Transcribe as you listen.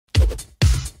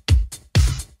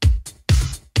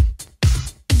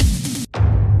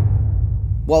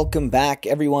Welcome back,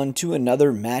 everyone, to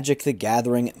another Magic the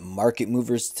Gathering Market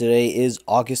Movers. Today is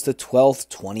August the 12th,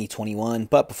 2021.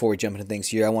 But before we jump into things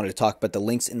here, I wanted to talk about the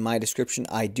links in my description.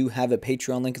 I do have a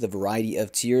Patreon link with a variety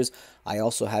of tiers. I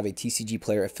also have a TCG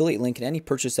Player affiliate link, and any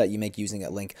purchase that you make using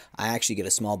that link, I actually get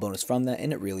a small bonus from that,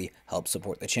 and it really helps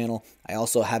support the channel. I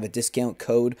also have a discount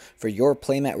code for your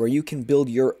playmat where you can build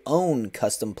your own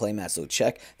custom playmat, so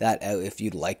check that out if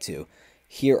you'd like to.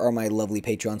 Here are my lovely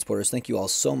Patreon supporters. Thank you all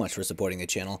so much for supporting the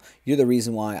channel. You're the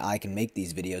reason why I can make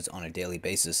these videos on a daily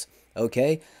basis.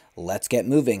 Okay, let's get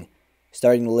moving.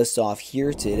 Starting the list off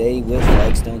here today with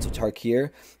Flagstones of Tarkir.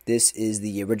 This is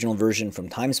the original version from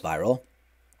Time Spiral.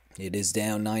 It is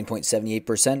down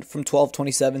 9.78% from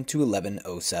 1227 to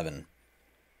 1107.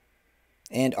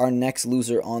 And our next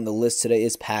loser on the list today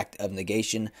is Pact of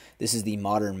Negation. This is the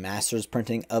Modern Masters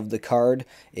printing of the card.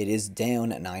 It is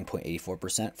down 9.84%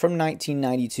 from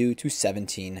 1992 to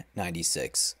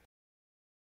 1796.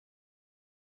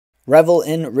 Revel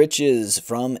in Riches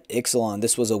from Ixalan.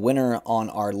 This was a winner on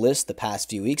our list the past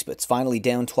few weeks, but it's finally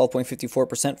down 12.54%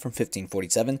 from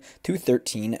 1547 to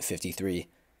 1353.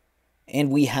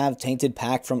 And we have Tainted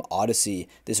Pack from Odyssey.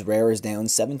 This rare is down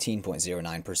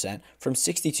 17.09% from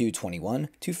 62.21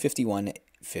 to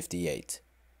 51.58.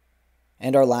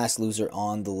 And our last loser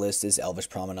on the list is Elvish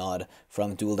Promenade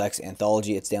from Dual Decks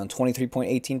Anthology. It's down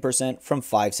 23.18% from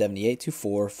 578 to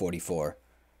 444.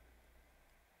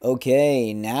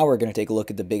 Okay, now we're going to take a look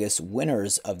at the biggest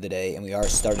winners of the day, and we are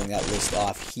starting that list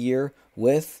off here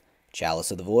with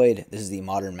Chalice of the Void. This is the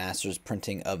Modern Masters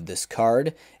printing of this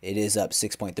card. It is up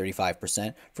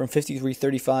 6.35% from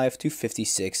 53.35 to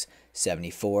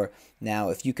 56.74. Now,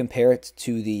 if you compare it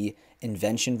to the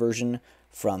Invention version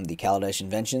from the Kaladesh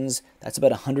Inventions, that's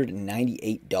about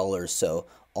 $198, so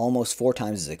almost 4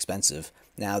 times as expensive.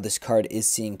 Now, this card is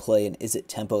seeing play in Is It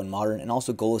Tempo and Modern, and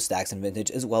also Gola Stacks and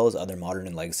Vintage, as well as other Modern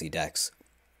and Legacy decks.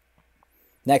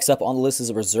 Next up on the list is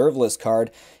a reserve list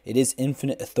card. It is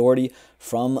Infinite Authority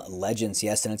from Legends.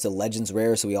 Yes, and it's a Legends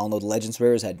rare, so we all know the Legends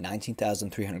rares had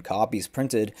 19,300 copies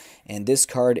printed, and this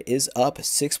card is up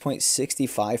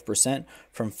 6.65%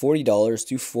 from $40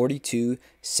 to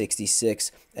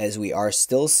 $42.66, as we are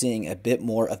still seeing a bit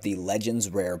more of the Legends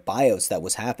rare buyouts that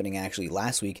was happening actually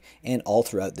last week and all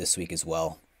throughout this week as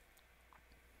well.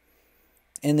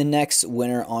 And the next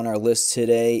winner on our list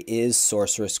today is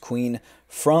Sorceress Queen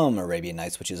from Arabian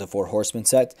Nights, which is a 4 Horsemen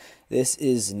set. This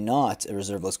is not a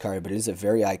reserve list card, but it is a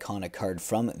very iconic card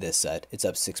from this set. It's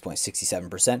up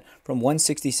 6.67% from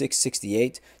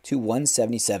 166.68 to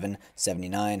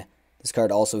 177.79. This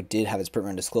card also did have its print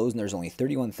run disclosed, and there's only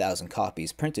 31,000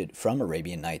 copies printed from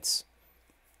Arabian Nights.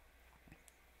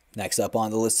 Next up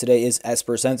on the list today is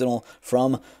Esper Sentinel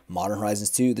from Modern Horizons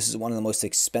 2. This is one of the most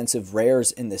expensive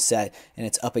rares in this set, and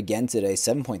it's up again today,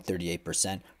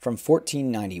 7.38% from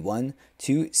 $14.91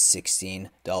 to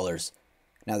 $16.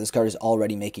 Now, this card is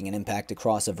already making an impact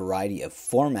across a variety of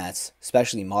formats,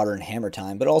 especially Modern Hammer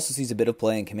Time, but also sees a bit of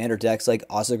play in Commander decks like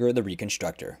Ossiger the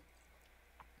Reconstructor.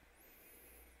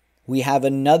 We have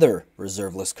another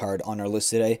reserve list card on our list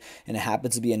today, and it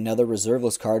happens to be another reserve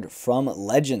list card from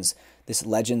Legends. This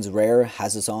Legends rare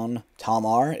Hazazon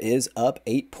Talmar is up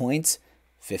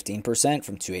 8.15%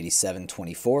 from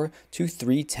 287.24 to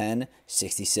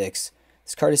 310.66.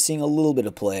 This card is seeing a little bit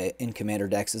of play in Commander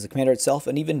decks as a Commander itself,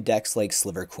 and even decks like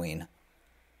Sliver Queen.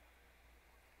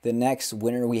 The next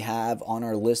winner we have on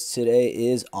our list today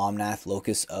is Omnath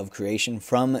Locust of Creation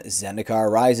from Zendikar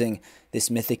Rising.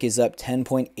 This mythic is up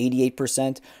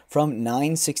 10.88% from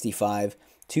 $9.65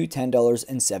 to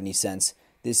 $10.70.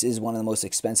 This is one of the most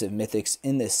expensive mythics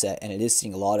in this set, and it is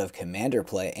seeing a lot of Commander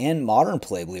play and Modern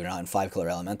play, believe it or not, in 5-color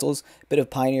elementals. A bit of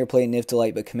Pioneer play,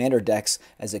 Niv-to-Light, but Commander decks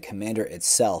as a Commander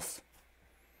itself.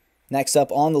 Next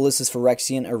up on the list is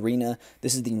Phyrexian Arena.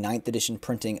 This is the 9th edition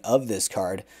printing of this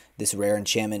card. This rare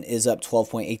enchantment is up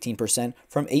 12.18%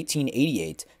 from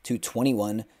 1888 to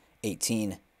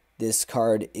 2118. This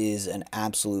card is an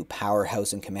absolute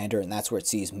powerhouse in Commander, and that's where it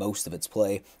sees most of its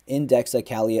play in decks like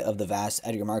Kalia of the Vast,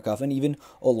 Edgar Markov, and even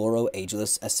Oloro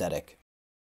Ageless Ascetic.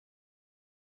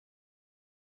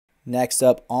 Next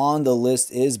up on the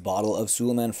list is Bottle of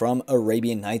Suleiman from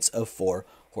Arabian Nights of 4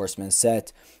 Horsemen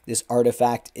set. This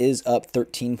artifact is up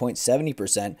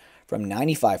 13.70% from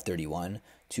 95.31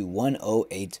 to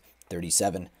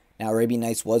 108.37. Now, Arabian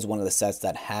Nights was one of the sets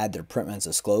that had their print runs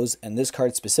disclosed, and this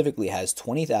card specifically has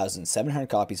 20,700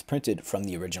 copies printed from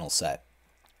the original set.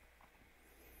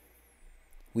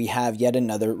 We have yet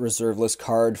another reserve list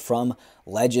card from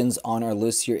Legends on our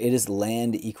list here. It is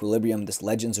Land Equilibrium. This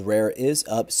Legends rare is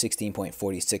up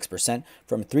 16.46%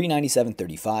 from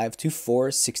 $397.35 to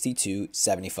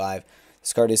 $462.75.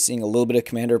 This card is seeing a little bit of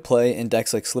commander play in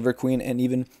decks like Sliver Queen and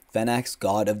even Venax,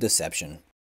 God of Deception.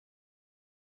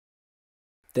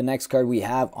 The next card we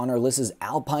have on our list is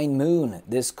Alpine Moon.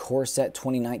 This core set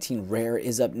 2019 rare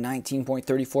is up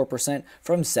 19.34%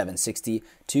 from 760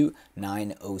 to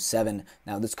 907.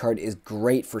 Now this card is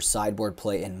great for sideboard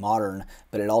play in Modern,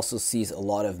 but it also sees a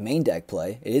lot of main deck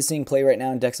play. It is seeing play right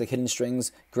now in decks like Hidden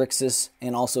Strings, Grixis,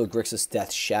 and also Grixis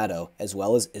Death Shadow, as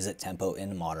well as Izzet Tempo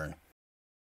in Modern.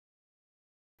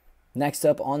 Next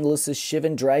up on the list is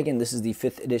Shivan Dragon. This is the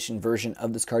 5th edition version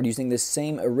of this card using this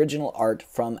same original art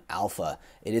from Alpha.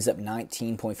 It is up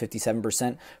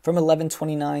 19.57% from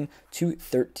 11.29 to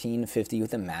 13.50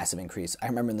 with a massive increase. I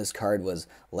remember this card was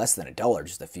less than $1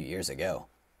 just a few years ago.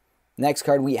 Next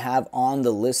card we have on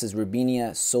the list is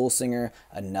Rubinia Soul Singer,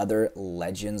 another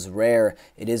Legends rare.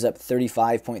 It is up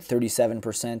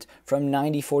 35.37% from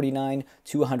 $90.49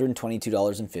 to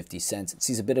 $122.50. It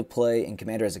sees a bit of play in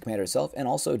Commander as a commander itself and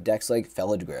also decks like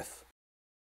Felidgriff.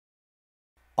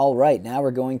 Alright, now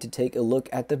we're going to take a look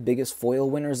at the biggest foil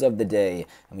winners of the day.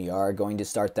 And we are going to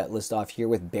start that list off here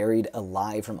with Buried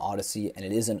Alive from Odyssey, and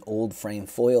it is an old frame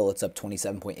foil. It's up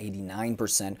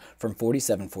 27.89% from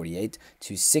 $47.48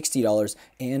 to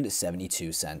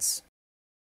 $60.72.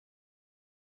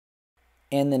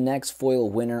 And the next foil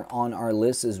winner on our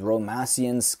list is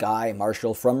Romasian Sky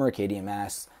Marshal from Mercadian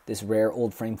Masks. This rare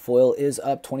old frame foil is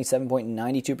up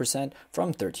 27.92%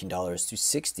 from $13 to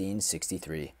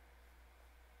 $16.63.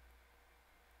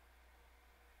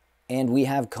 And we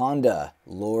have Konda,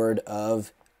 Lord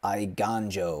of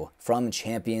Aiganjo, from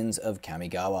Champions of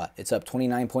Kamigawa. It's up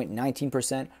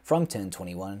 29.19% from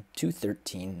 $10.21 to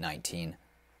 $13.19.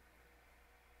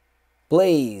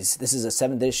 Blaze, this is a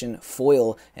 7th edition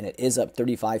foil, and it is up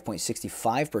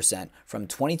 35.65% from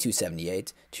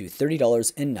 $22.78 to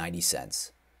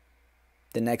 $30.90.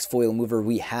 The next foil mover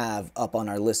we have up on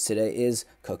our list today is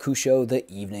Kokusho the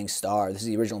Evening Star. This is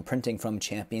the original printing from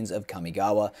Champions of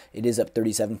Kamigawa. It is up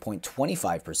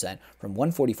 37.25% from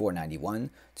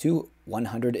 $144.91 to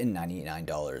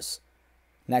 $199.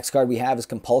 Next card we have is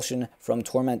Compulsion from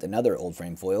Torment, another old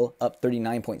frame foil, up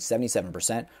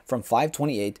 39.77% from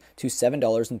 $5.28 to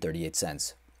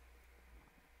 $7.38.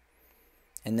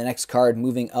 And the next card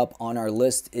moving up on our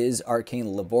list is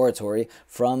Arcane Laboratory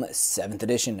from 7th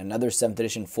edition. Another 7th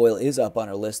edition foil is up on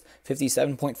our list,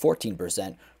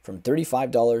 57.14% from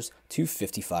 $35 to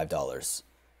 $55.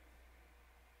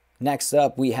 Next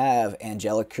up, we have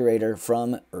Angelic Curator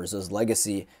from Urza's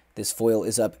Legacy. This foil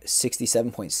is up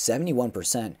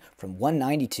 67.71% from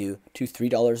 $192 to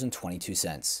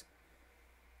 $3.22.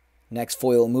 Next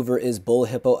foil mover is Bull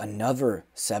Hippo, another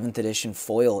 7th edition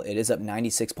foil. It is up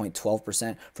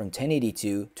 96.12% from $10.82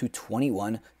 to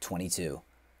 $21.22.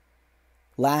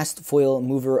 Last foil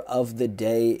mover of the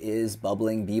day is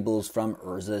Bubbling Beebles from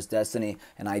Urza's Destiny.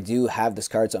 And I do have this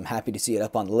card, so I'm happy to see it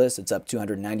up on the list. It's up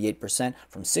 298%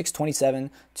 from $6.27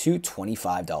 to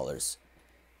 $25.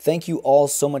 Thank you all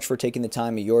so much for taking the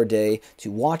time of your day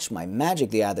to watch my Magic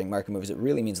the Gathering market moves. It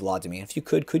really means a lot to me. And if you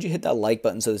could you hit that like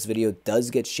button so this video does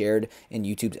get shared in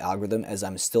YouTube's algorithm, as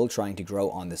I'm still trying to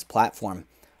grow on this platform.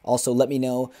 Also, let me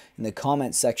know in the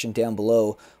comment section down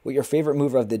below what your favorite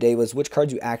mover of the day was, which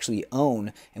cards you actually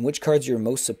own, and which cards you're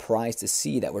most surprised to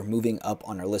see that were moving up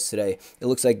on our list today. It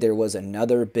looks like there was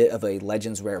another bit of a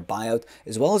Legends Rare buyout,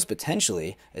 as well as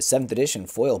potentially a 7th edition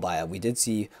foil buyout. We did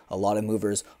see a lot of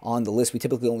movers on the list. We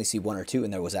typically only see 1 or 2,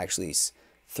 and there was actually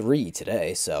 3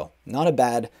 today, so not a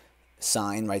bad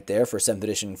sign right there for 7th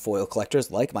edition foil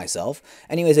collectors like myself.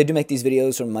 Anyways, I do make these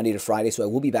videos from Monday to Friday, so I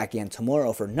will be back again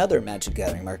tomorrow for another Magic the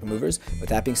Gathering market movers. With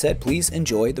that being said, please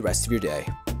enjoy the rest of your day.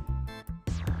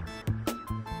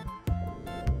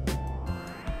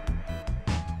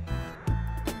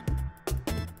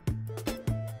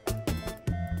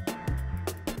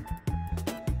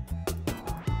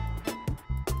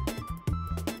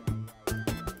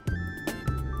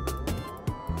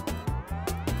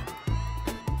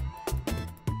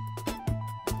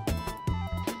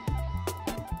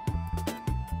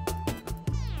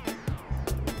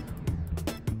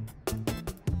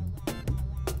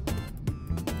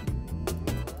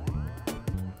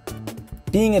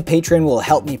 Being a patron will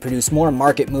help me produce more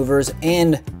market movers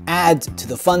and add to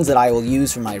the funds that I will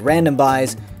use for my random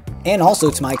buys, and also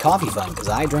to my coffee fund, because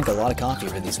I drink a lot of coffee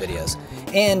for these videos.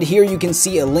 And here you can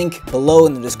see a link below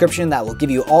in the description that will give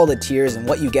you all the tiers and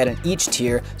what you get in each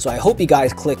tier. So I hope you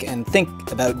guys click and think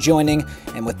about joining.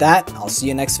 And with that, I'll see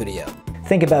you next video.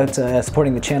 Think about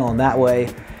supporting the channel in that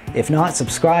way. If not,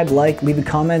 subscribe, like, leave a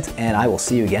comment, and I will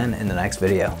see you again in the next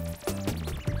video.